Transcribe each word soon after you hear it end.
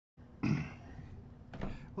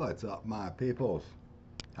What's up, my peoples?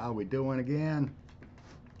 How we doing again?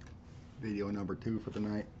 Video number 2 for the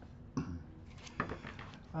night.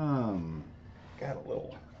 um, got a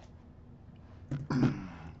little,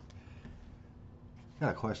 got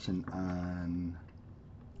a question on.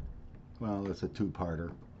 Well, it's a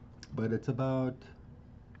two-parter, but it's about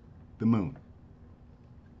the moon.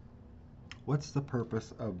 What's the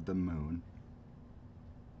purpose of the moon?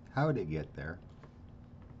 How did it get there?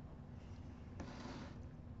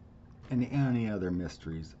 And any other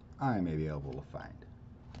mysteries I may be able to find.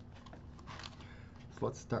 So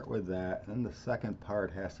let's start with that. And the second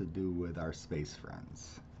part has to do with our space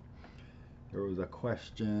friends. There was a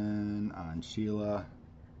question on Sheila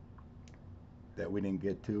that we didn't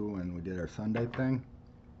get to when we did our Sunday thing.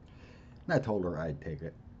 And I told her I'd take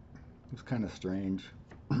it. It was kind of strange.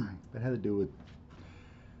 It had to do with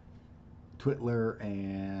Twitler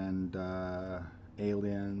and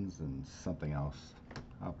aliens and something else.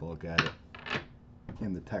 I'll have to look at it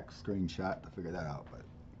in the text screenshot to figure that out. But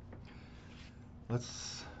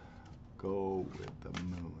let's go with the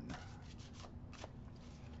moon.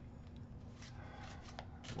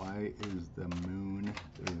 Why is the moon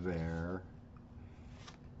there?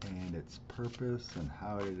 And its purpose, and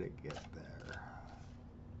how did it get there?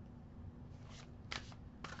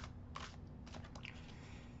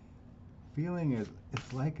 Feeling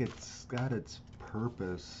it's like it's got its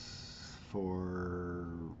purpose for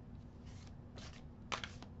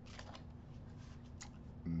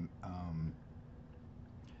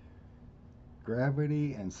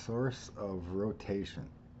gravity and source of rotation.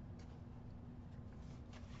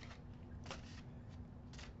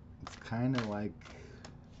 It's kind of like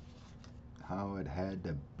how it had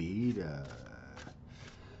to be to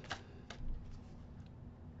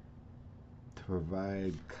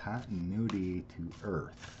provide continuity to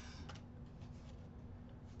Earth.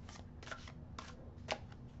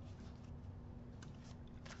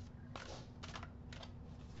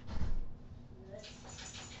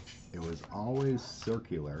 It was always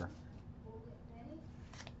circular,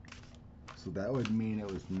 so that would mean it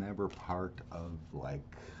was never part of like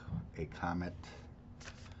a comet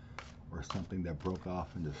or something that broke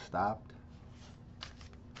off and just stopped.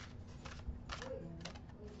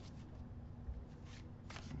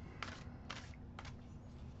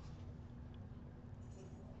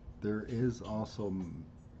 There is also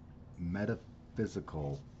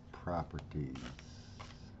metaphysical properties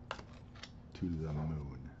to the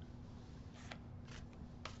moon.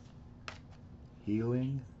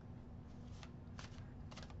 Healing,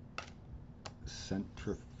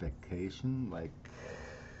 centrifugation, like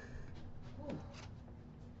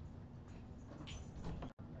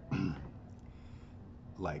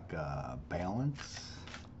balance.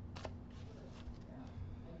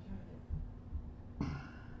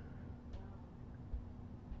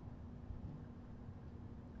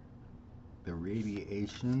 The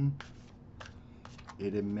radiation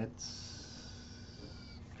it emits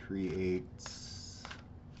creates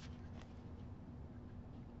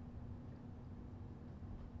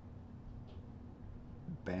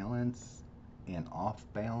balance and off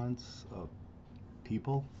balance of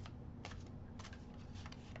people,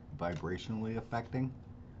 vibrationally affecting.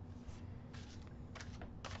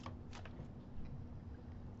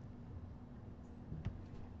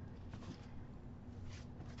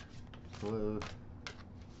 So,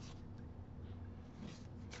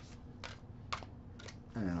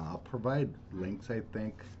 and I'll provide links, I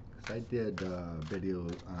think, because I did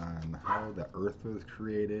videos on how the Earth was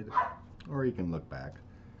created, or you can look back,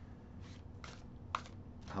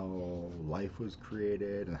 how life was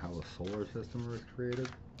created and how the solar system was created.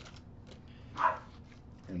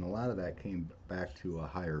 And a lot of that came back to a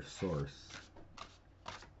higher source,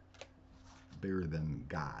 bigger than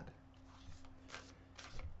God,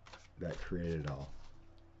 that created it all.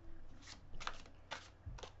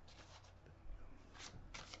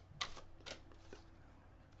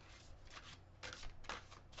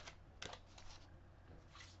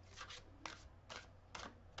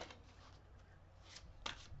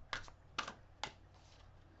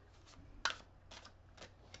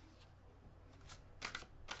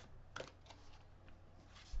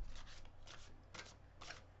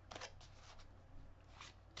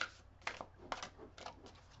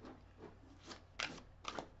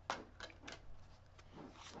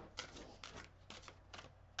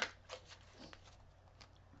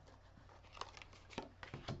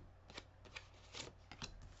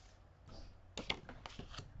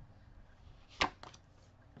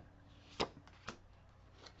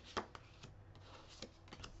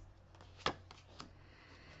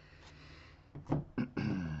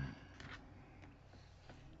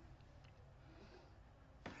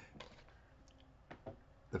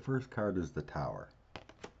 first card is the Tower.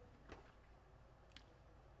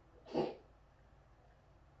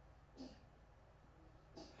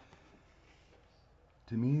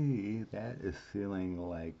 To me, that is feeling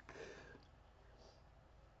like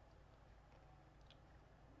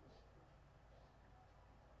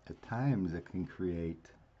at times it can create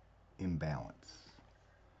imbalance.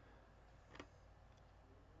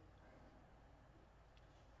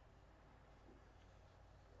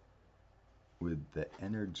 With the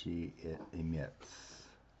energy it emits.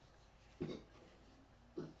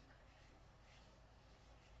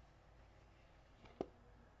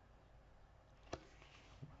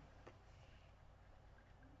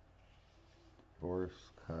 Force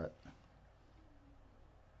cut.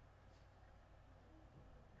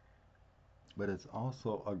 But it's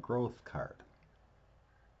also a growth card.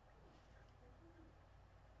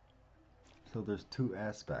 So there's two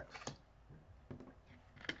aspects.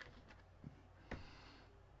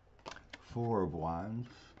 Four of Wands.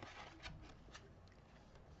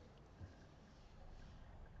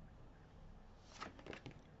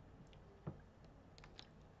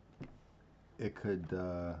 It could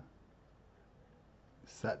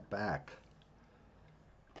set back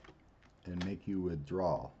and make you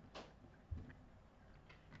withdraw.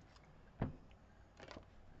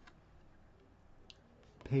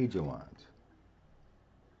 Page of Wands.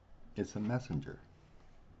 It's a messenger.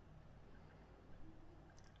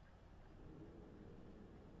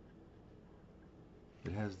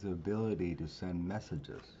 It has the ability to send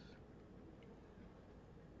messages.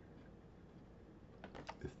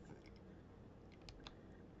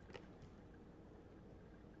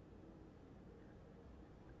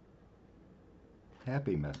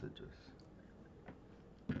 Happy messages.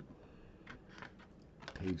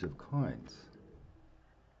 Page of Coins.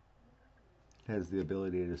 It has the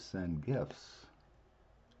ability to send gifts.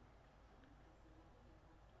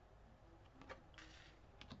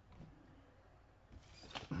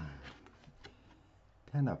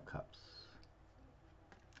 Ten of Cups.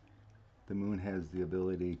 The moon has the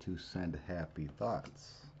ability to send happy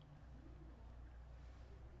thoughts.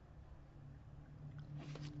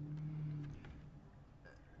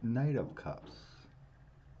 Knight of Cups.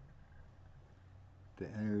 The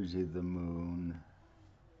energy of the moon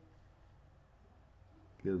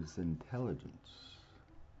gives intelligence,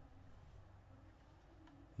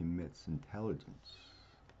 emits intelligence.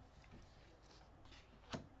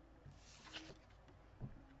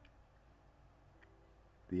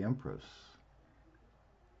 The Empress.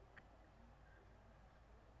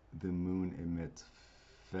 The moon emits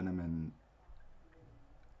feminine,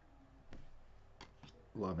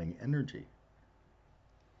 loving energy.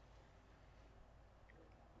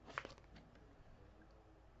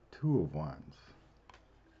 Two of Wands.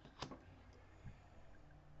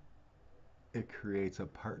 It creates a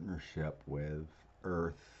partnership with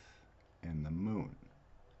Earth and the moon.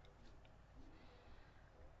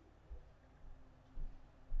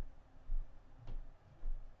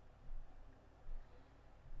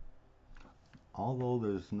 Although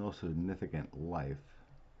there's no significant life,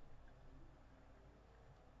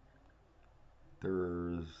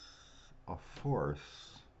 there's a force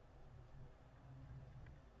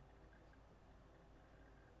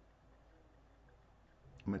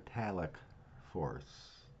metallic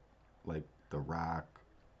force, like the rock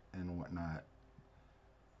and whatnot,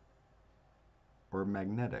 or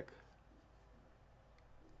magnetic.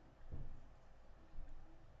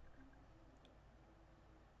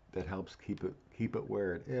 That helps keep it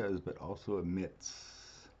where it is, but also emits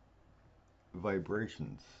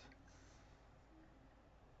vibrations.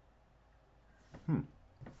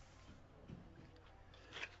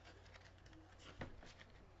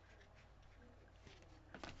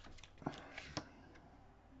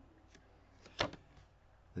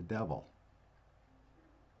 The Devil.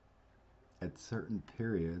 At certain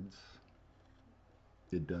periods,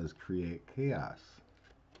 it does create chaos.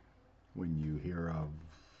 When you hear of,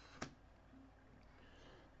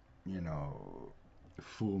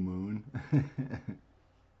 full moon.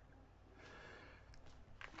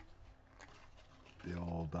 The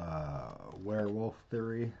old werewolf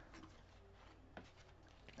theory.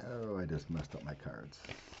 Oh, I just messed up my cards.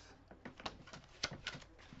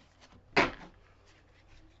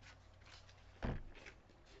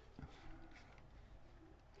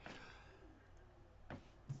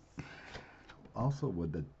 Also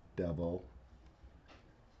with the Devil,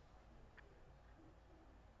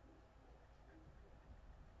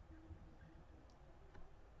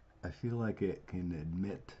 I feel like it can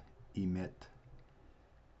emit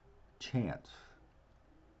chance,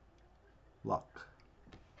 luck.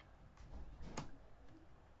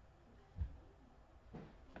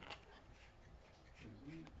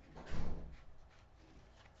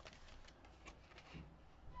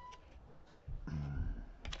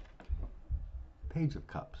 Page of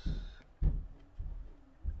Cups.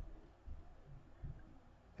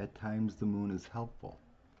 At times the moon is helpful.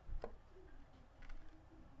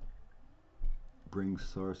 Brings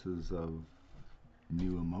sources of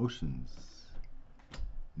new emotions,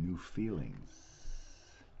 new feelings,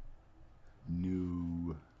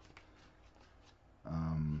 new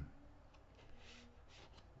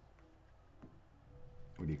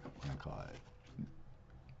what do you want to call it?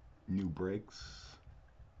 New breaks,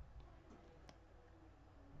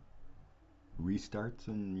 restarts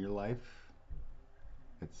in your life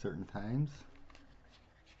at certain times.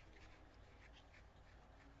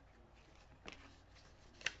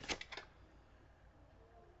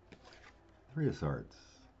 Three of Swords.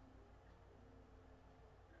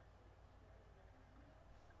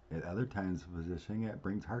 At other times of positioning, it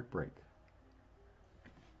brings heartbreak.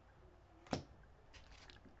 So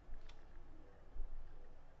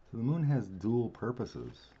the moon has dual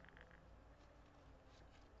purposes.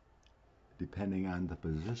 Depending on the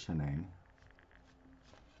positioning,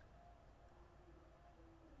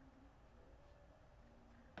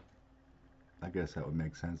 I guess that would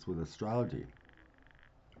make sense with astrology,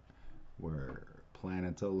 where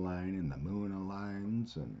planets align and the moon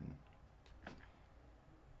aligns, and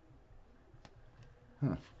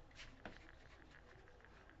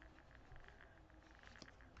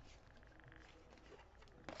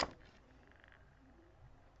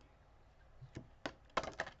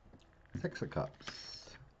Six of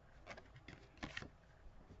Cups.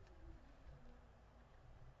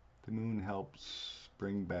 The moon helps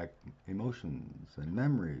bring back emotions and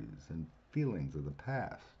memories and feelings of the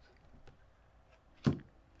past.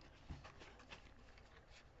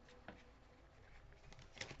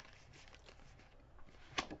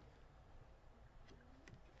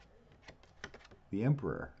 The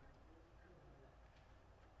Emperor.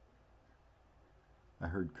 I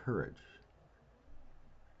heard courage.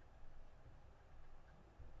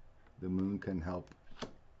 The moon can help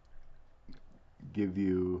give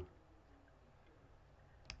you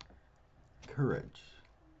courage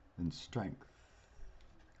and strength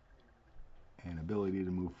and ability to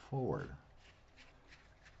move forward.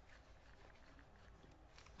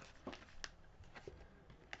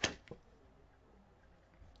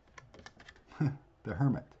 The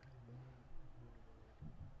Hermit.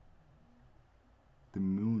 The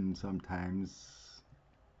moon sometimes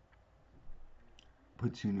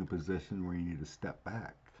puts you in a position where you need to step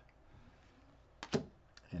back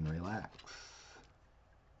and relax,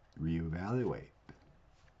 reevaluate.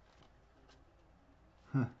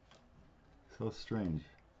 So strange.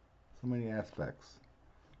 So many aspects.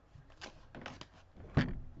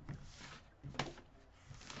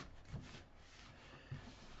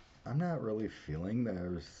 I'm not really feeling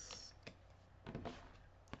there's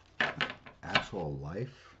actual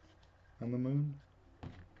life on the moon.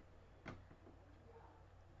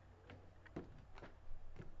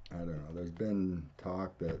 I don't know. There's been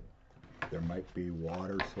talk that there might be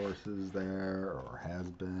water sources there, or has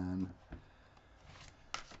been.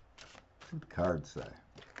 What do the cards say?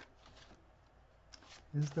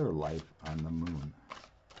 Is there life on the moon?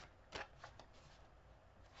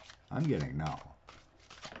 I'm getting no.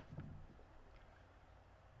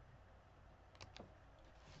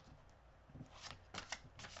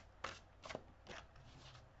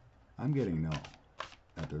 I'm getting no,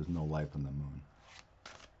 that there's no life on the moon.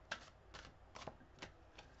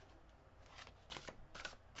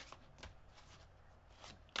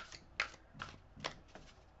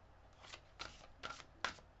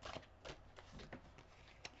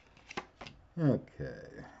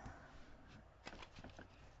 Okay.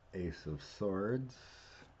 Ace of Swords,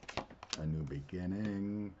 a new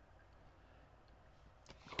beginning.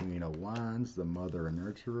 Queen of Wands, the mother and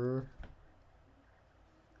nurturer.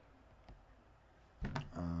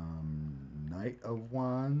 Knight of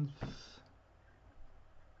Wands,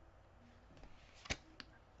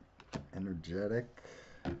 energetic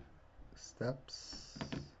steps.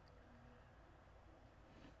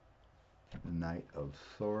 Knight of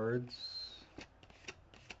Swords.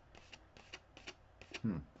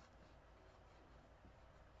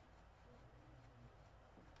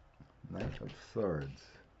 Knight of Swords.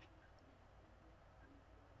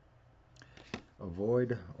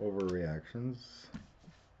 Avoid overreactions.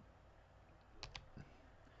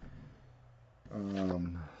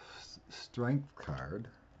 Strength card.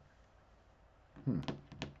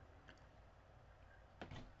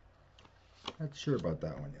 Not sure about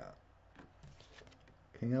that one yet.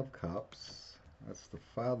 King of Cups. That's the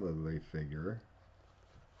fatherly figure.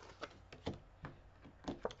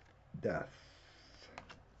 Death.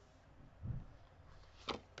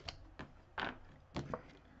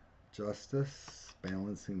 Justice.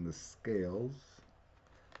 balancing the scales.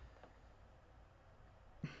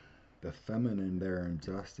 The feminine there in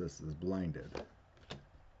justice is blinded.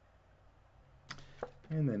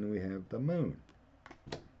 And then we have the moon.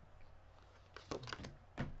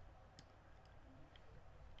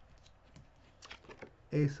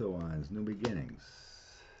 Ace of Wands, new beginnings.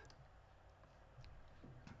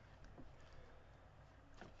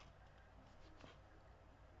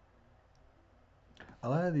 A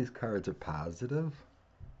lot of these cards are positive.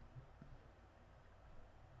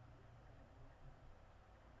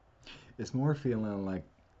 It's more feeling like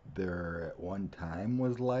there at one time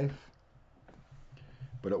was life,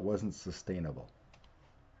 but it wasn't sustainable.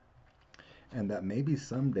 And that maybe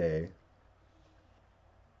someday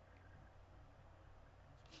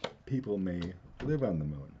people may live on the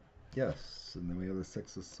moon. Yes, and then we have the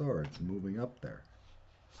Six of Swords moving up there.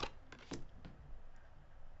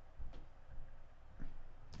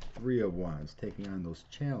 Three of Wands taking on those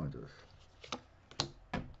challenges.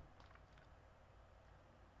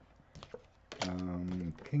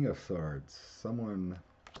 King of Swords, someone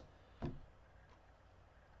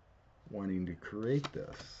wanting to create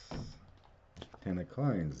this. Ten of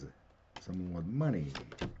Coins, someone with money.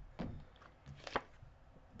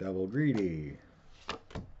 Devil Greedy.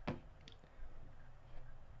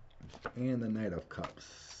 And the Knight of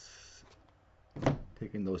Cups,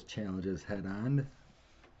 taking those challenges head on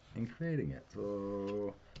and creating it.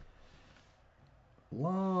 So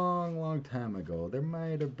long time ago there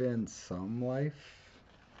might have been some life,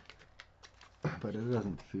 but it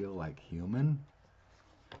doesn't feel like human.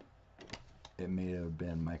 It may have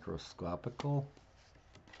been microscopical,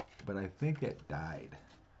 but I think it died.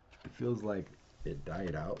 It feels like it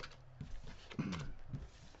died out.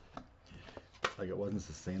 Like it wasn't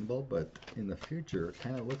sustainable, but in the future it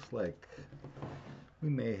kind of looks like we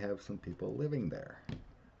may have some people living there.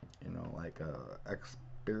 You know, like a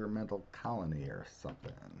experimental colony or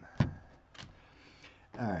something.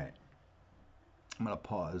 Alright, I'm going to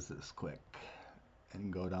pause this quick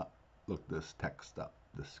and go down, look this text up,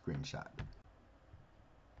 this screenshot.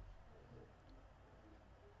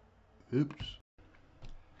 Oops.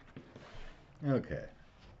 Okay.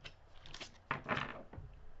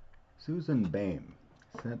 Susan Bain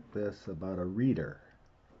sent this about a reader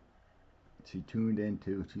she tuned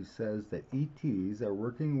into. She says that ETs are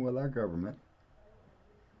working with our government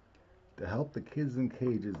to help the kids in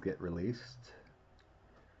cages get released,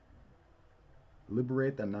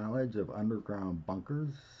 liberate the knowledge of underground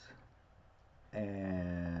bunkers,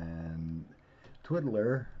 and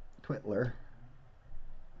Twitler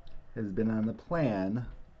has been on the plan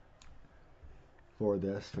for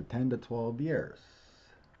this for 10 to 12 years.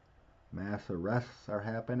 Mass arrests are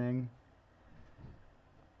happening,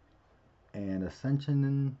 and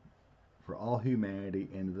ascension for all humanity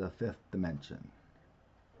into the fifth dimension.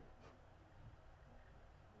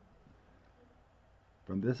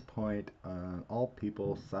 From this point on, all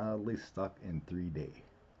people solidly stuck in 3D.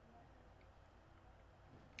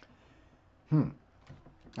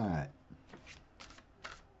 Alright.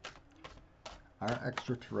 Our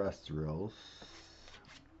extraterrestrials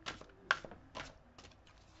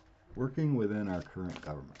working within our current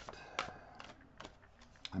government.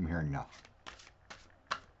 I'm hearing no.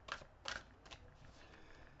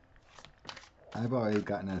 I've always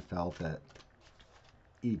gotten and felt that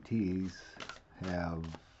ETs have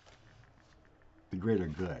the greater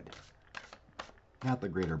good, not the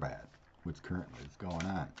greater bad, which currently is going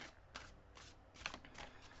on.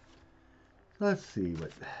 Let's see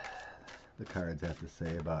what the cards have to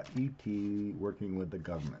say about ET working with the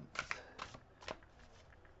government.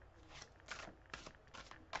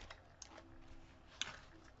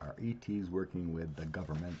 Are ETs working with the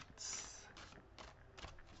governments?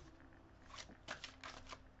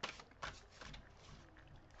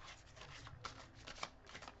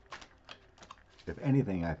 If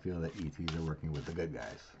anything, I feel that ETs are working with the good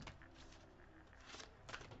guys.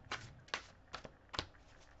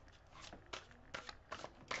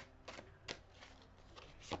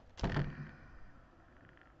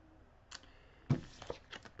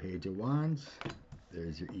 Page of Wands.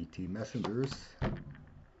 There's your ET messengers.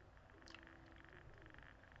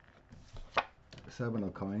 Seven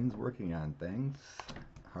of Coins, working on things.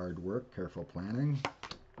 Hard work, careful planning.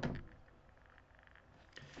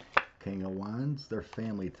 King of Wands, they're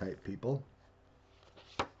family type people.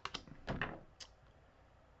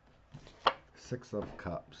 Six of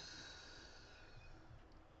Cups.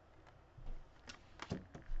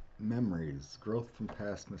 Memories, growth from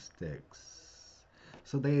past mistakes.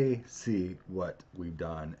 So they see what we've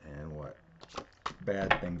done and what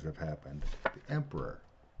bad things have happened. The Emperor.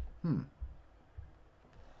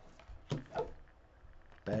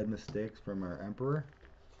 Bad mistakes from our emperor.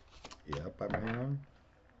 Yep, I'm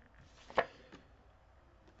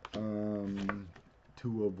wrong.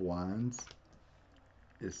 Two of Wands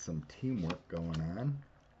is some teamwork going on.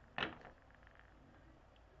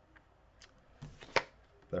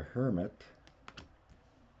 The Hermit.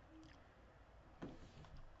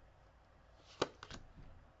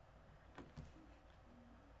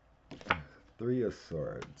 Three of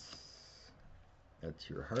Swords. That's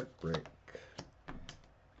your heartbreak.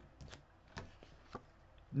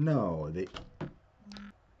 No,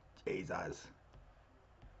 Jesus.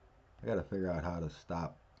 I gotta figure out how to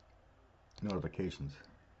stop notifications.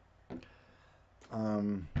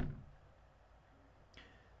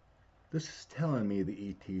 This is telling me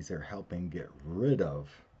the ETs are helping get rid of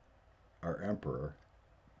our emperor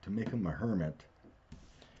to make him a hermit.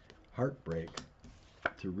 Heartbreak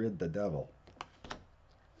to rid the devil.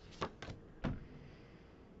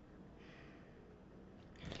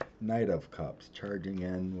 Knight of Cups, charging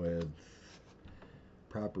in with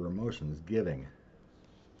proper emotions, giving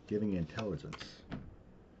intelligence.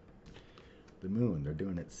 The Moon, they're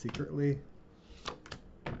doing it secretly.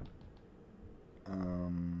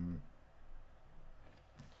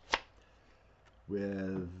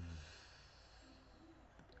 With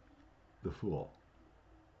the Fool,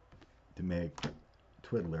 to make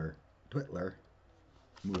Twitler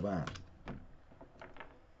move on.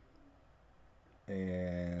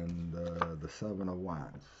 And the Seven of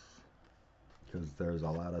Wands, because there's a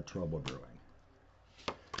lot of trouble brewing.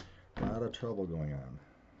 A lot of trouble going on.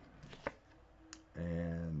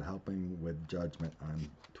 And helping with judgment on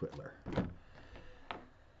Twitler.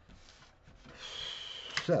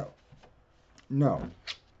 So, no.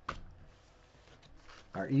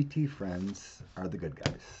 Our ET friends are the good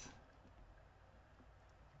guys.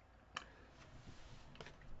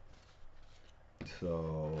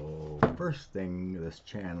 So, first thing, this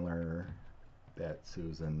channeler that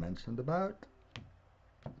Susan mentioned about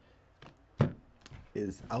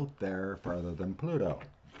is out there farther than Pluto.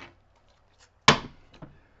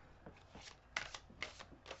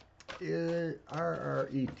 Are our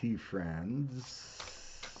ET friends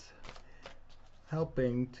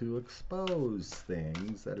helping to expose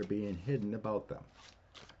things that are being hidden about them?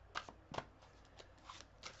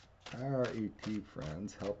 Are ET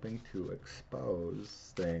friends helping to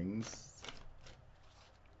expose things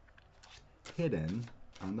hidden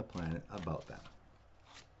on the planet about them?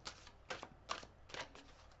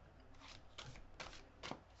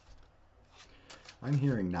 I'm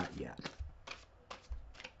hearing not yet.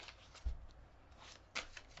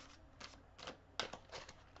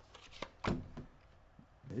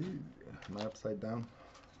 Am I upside down?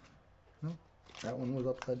 No, that one was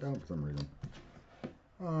upside down for some reason.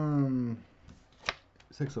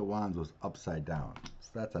 Six of Wands was upside down,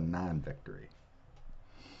 so that's a non-victory.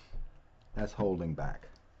 That's holding back.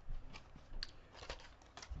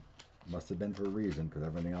 Must have been for a reason, because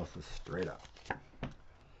everything else is straight up.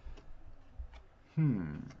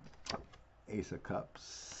 Ace of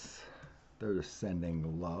Cups. They're just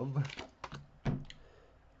sending love.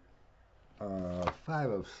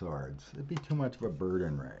 Five of Swords. It'd be too much of a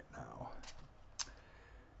burden right now.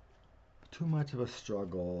 Too much of a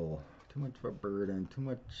struggle. Too much of a burden. Too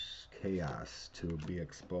much chaos to be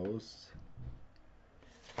exposed.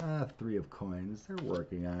 Three of Coins. They're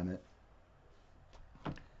working on it.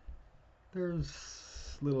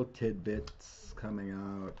 There's little tidbits coming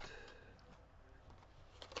out.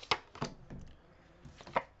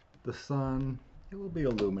 The Sun, it will be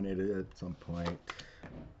illuminated at some point.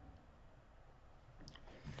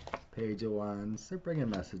 Page of Wands, they're bringing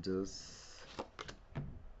messages.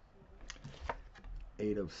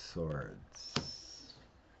 Eight of Swords.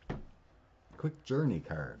 Quick Journey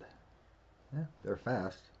card. Yeah, they're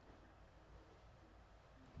fast.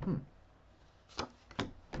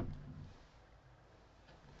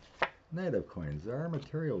 Knight of Coins. There are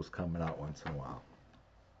materials coming out once in a while.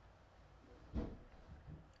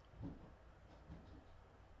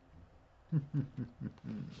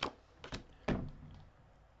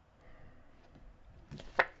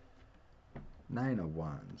 Nine of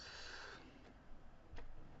Wands.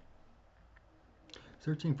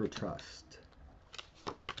 Searching for trust.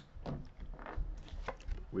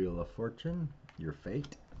 Wheel of Fortune, your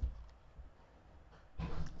fate.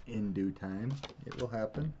 In due time, it will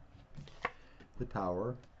happen. The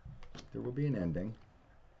Tower, there will be an ending.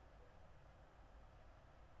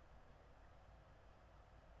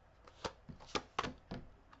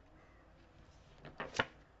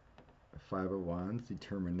 Five of Wands,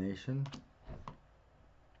 determination.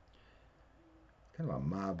 Kind of a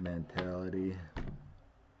mob mentality.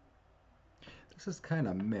 This is kind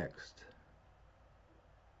of mixed.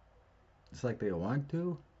 It's like they want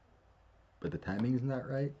to, but the timing's not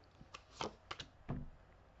right.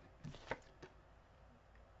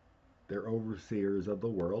 They're overseers of the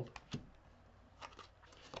world.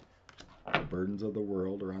 The burdens of the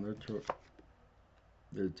world are on their throat.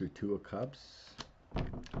 There's your Two of Cups,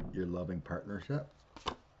 your loving partnership,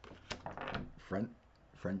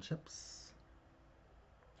 friendships.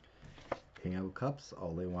 King of Cups,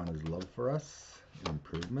 all they want is love for us,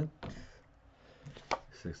 improvement.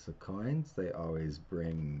 Six of Coins, they always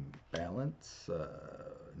bring balance,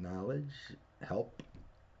 knowledge, help.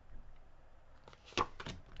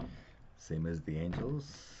 Same as the Angels.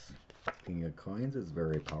 King of Coins is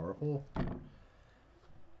very powerful.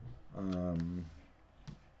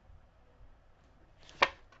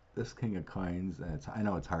 This King of Coins, I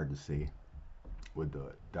know it's hard to see with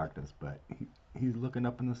the darkness, but he's looking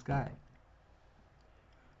up in the sky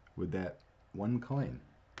with that one coin,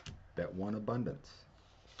 that one abundance.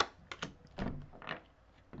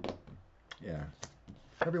 Yeah.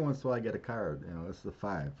 Every once in a while I get a card. You know, this is the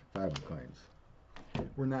five of coins.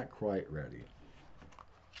 We're not quite ready.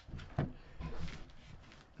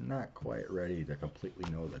 Not quite ready to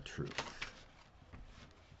completely know the truth.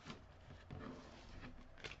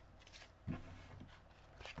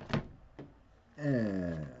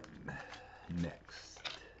 And next.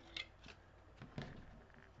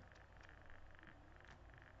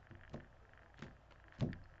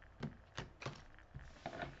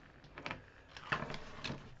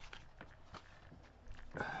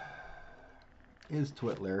 Is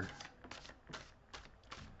Twitler.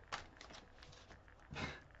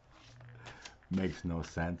 Makes no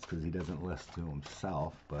sense because he doesn't listen to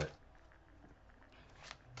himself, but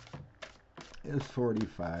is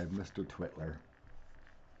 45 Mr. Twitler.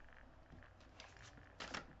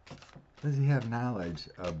 Does he have knowledge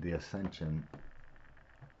of the ascension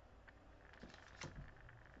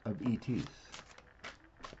of ETs?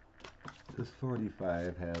 Does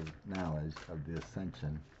 45 have knowledge of the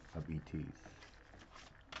ascension of ETs?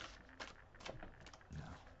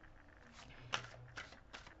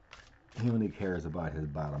 He only cares about his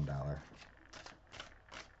bottom dollar.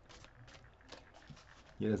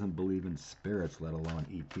 He doesn't believe in spirits, let alone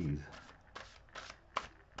ETs.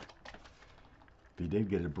 If he did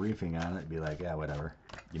get a briefing on it, be like, yeah, whatever.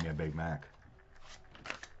 Give me a Big Mac.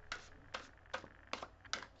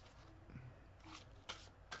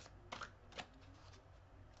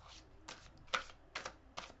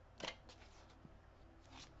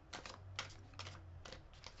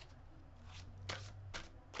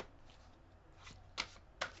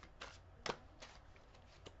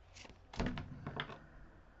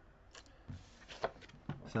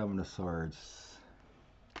 Seven of Swords.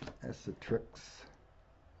 That's the tricks,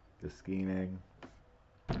 the scheming,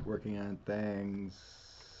 working on things.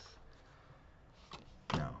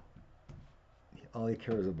 No. All he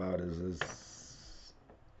cares about is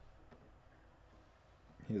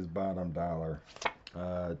his bottom dollar.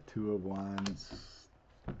 Two of Wands.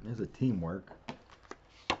 There's a teamwork.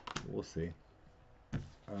 We'll see.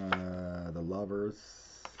 The Lovers.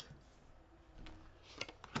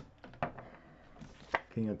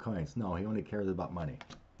 King of Coins. No, he only cares about money.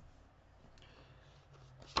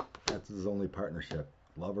 That's his only partnership.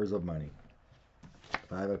 Lovers of money.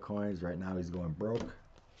 Five of Coins. Right now he's going broke.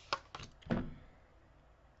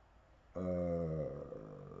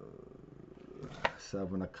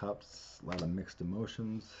 Seven of Cups. A lot of mixed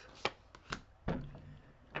emotions.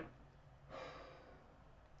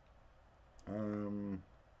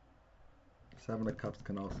 Seven of Cups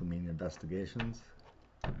can also mean investigations.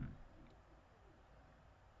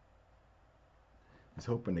 He's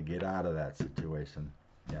hoping to get out of that situation.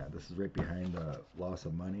 Yeah, this is right behind the loss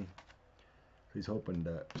of money. He's hoping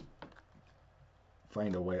to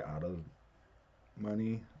find a way out of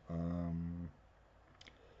money.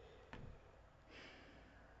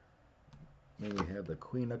 Then we have the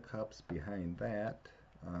Queen of Cups behind that.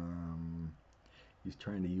 He's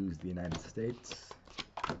trying to use the United States.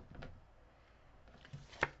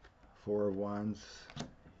 Four of Wands.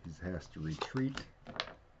 He has to retreat.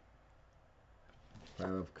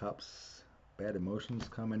 Five of Cups. Bad emotions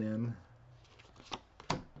coming in.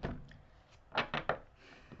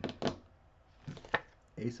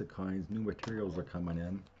 Ace of Coins. New materials are coming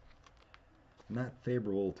in. Not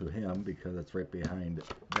favorable to him because it's right behind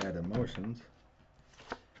bad emotions.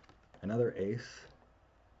 Another ace.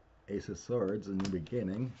 Ace of Swords, a new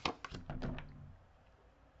beginning.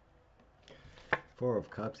 Four of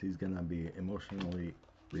Cups, he's going to be emotionally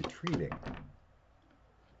retreating.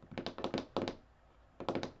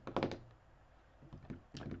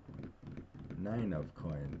 Nine of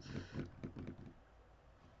Coins.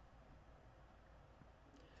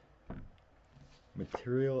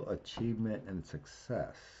 Material achievement and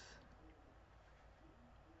success.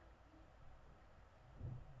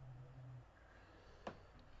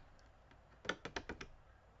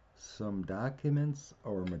 Some documents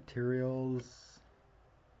or materials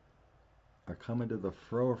are coming to the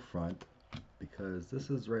forefront because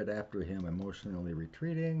this is right after him emotionally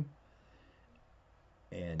retreating,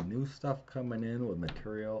 and new stuff coming in with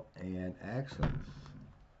material and actions.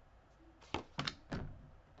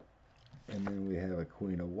 And then we have a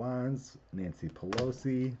Queen of Wands, Nancy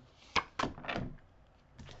Pelosi,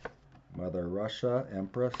 Mother Russia,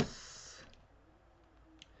 Empress.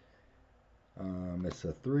 It's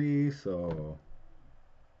a 3, so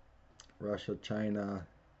Russia, China,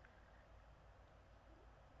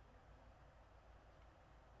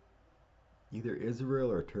 either Israel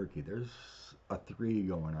or Turkey. There's a 3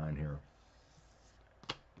 going on here.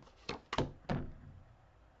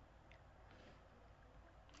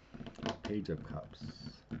 Page of Cups.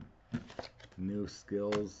 New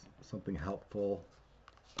skills, something helpful.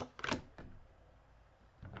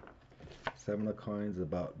 7 of Coins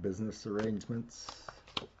about business arrangements.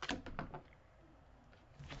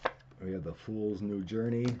 We have the Fool's New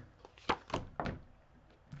Journey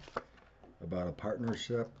about a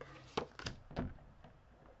partnership.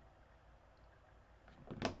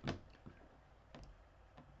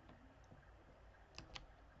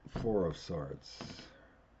 Four of Swords.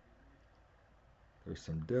 There's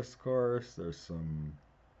some discourse, there's some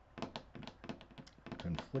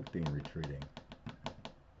conflicting retreating.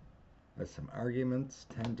 There's some arguments,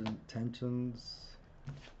 tensions.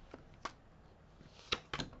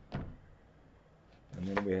 And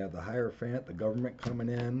then we have the Hierophant, the government coming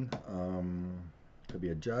in. Could be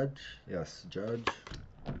a judge. Yes, judge.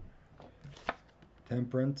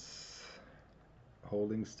 Temperance.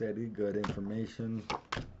 Holding steady, good information.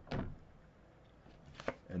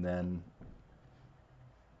 And then,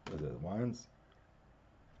 what is it, Wands?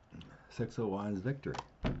 6 of Wands, victory.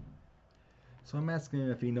 So I'm asking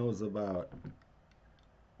him if he knows about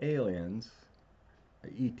aliens,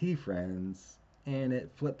 ET friends, and it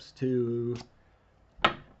flips to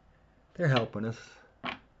they're helping us,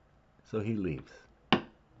 so he leaves.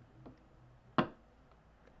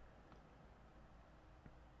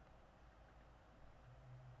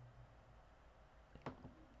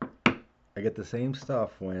 I get the same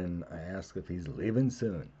stuff when I ask if he's leaving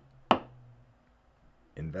soon.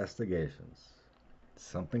 Investigations.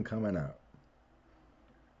 Something coming out.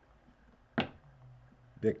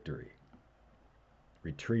 Victory.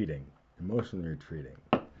 Retreating. Emotionally retreating.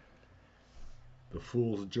 The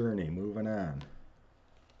Fool's Journey. Moving on.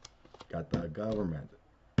 Got the government.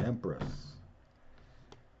 Empress.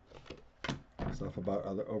 Stuff about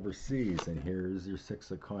other overseas. And here's your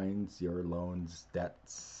 6 of Coins. Your loans,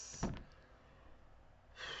 debts.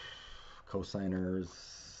 Cosigners.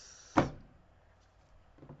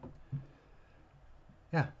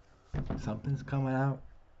 Yeah. Something's coming out.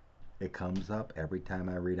 It comes up every time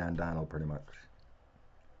I read on Donald, pretty much.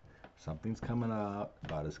 Something's coming out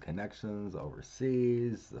about his connections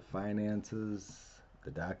overseas, the finances, the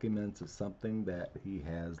documents of something that he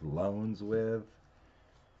has loans with.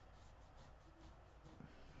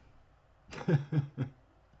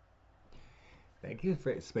 Thank you,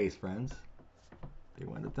 space friends. They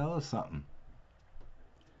want to tell us something.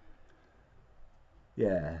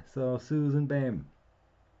 Yeah, so Susan Bam.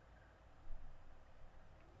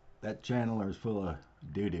 That channeler is full of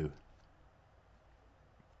doo-doo.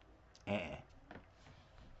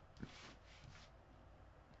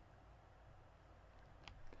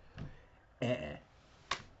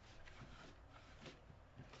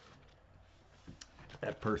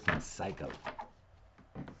 That person's psycho.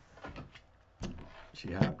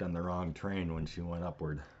 She hopped on the wrong train when she went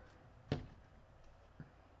upward.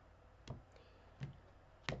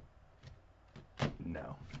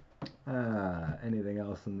 No. Anything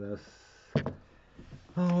else in this?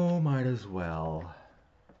 Oh, might as well.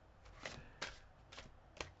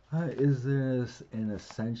 Is this an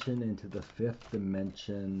ascension into the 5th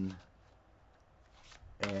dimension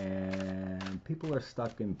and people are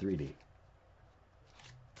stuck in 3D?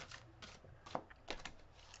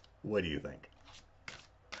 What do you think?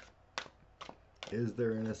 Is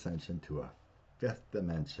there an ascension to a 5th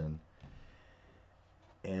dimension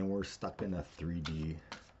and we're stuck in a 3D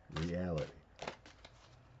reality?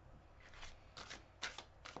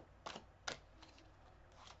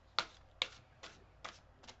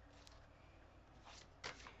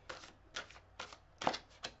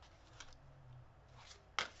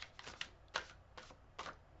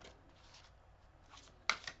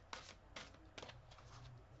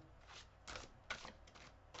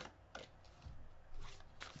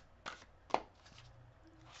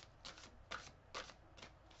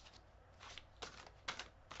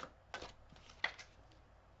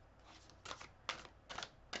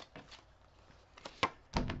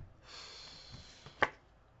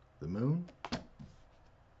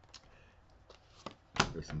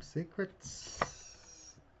 for some secrets.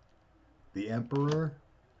 The Emperor.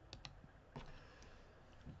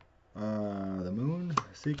 The Moon.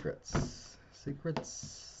 Secrets.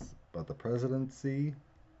 Secrets about the presidency.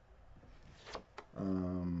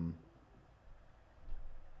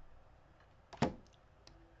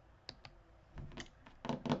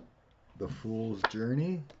 The Fool's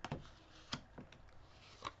Journey.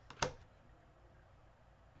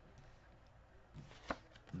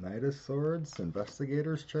 Knight of Swords,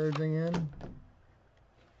 Investigators charging in.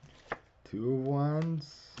 Two of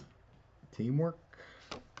Wands, Teamwork.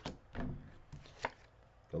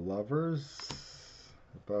 The Lovers,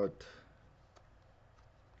 about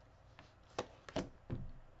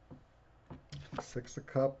Six of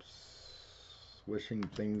Cups, wishing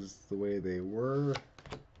things the way they were.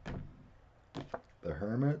 The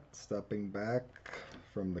Hermit, stepping back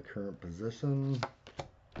from the current position.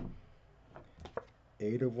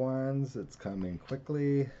 Eight of Wands, it's coming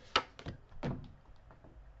quickly.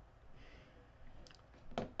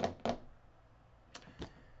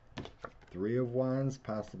 Three of Wands,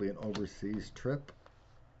 possibly an overseas trip.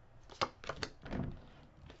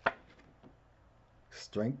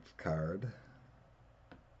 Strength card.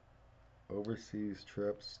 Overseas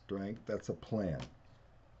trip, strength, that's a plan.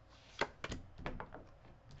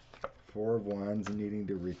 Four of Wands, needing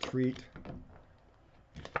to retreat.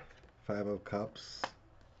 Five of Cups,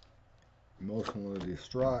 emotionally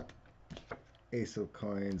distraught. Ace of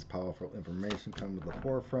Coins, powerful information come to the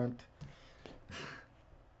forefront.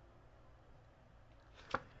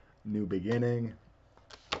 New beginning.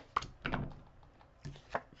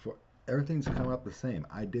 For everything's come up the same.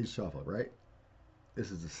 I did shuffle, right?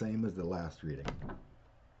 This is the same as the last reading.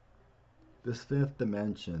 This fifth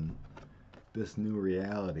dimension, this new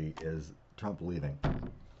reality is Trump leaving.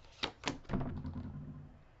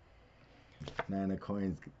 Nine of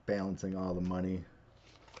Coins balancing all the money.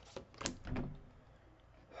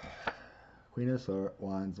 Queen of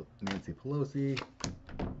Wands, Nancy Pelosi.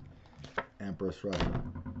 Empress Russia.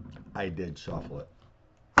 I did shuffle it.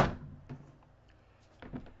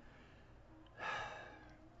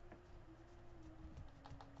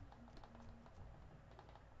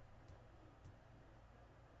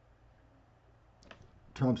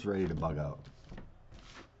 Trump's ready to bug out.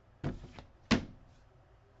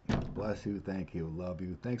 Bless you, thank you, love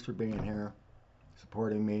you. Thanks for being here,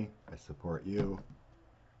 supporting me. I support you.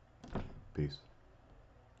 Peace.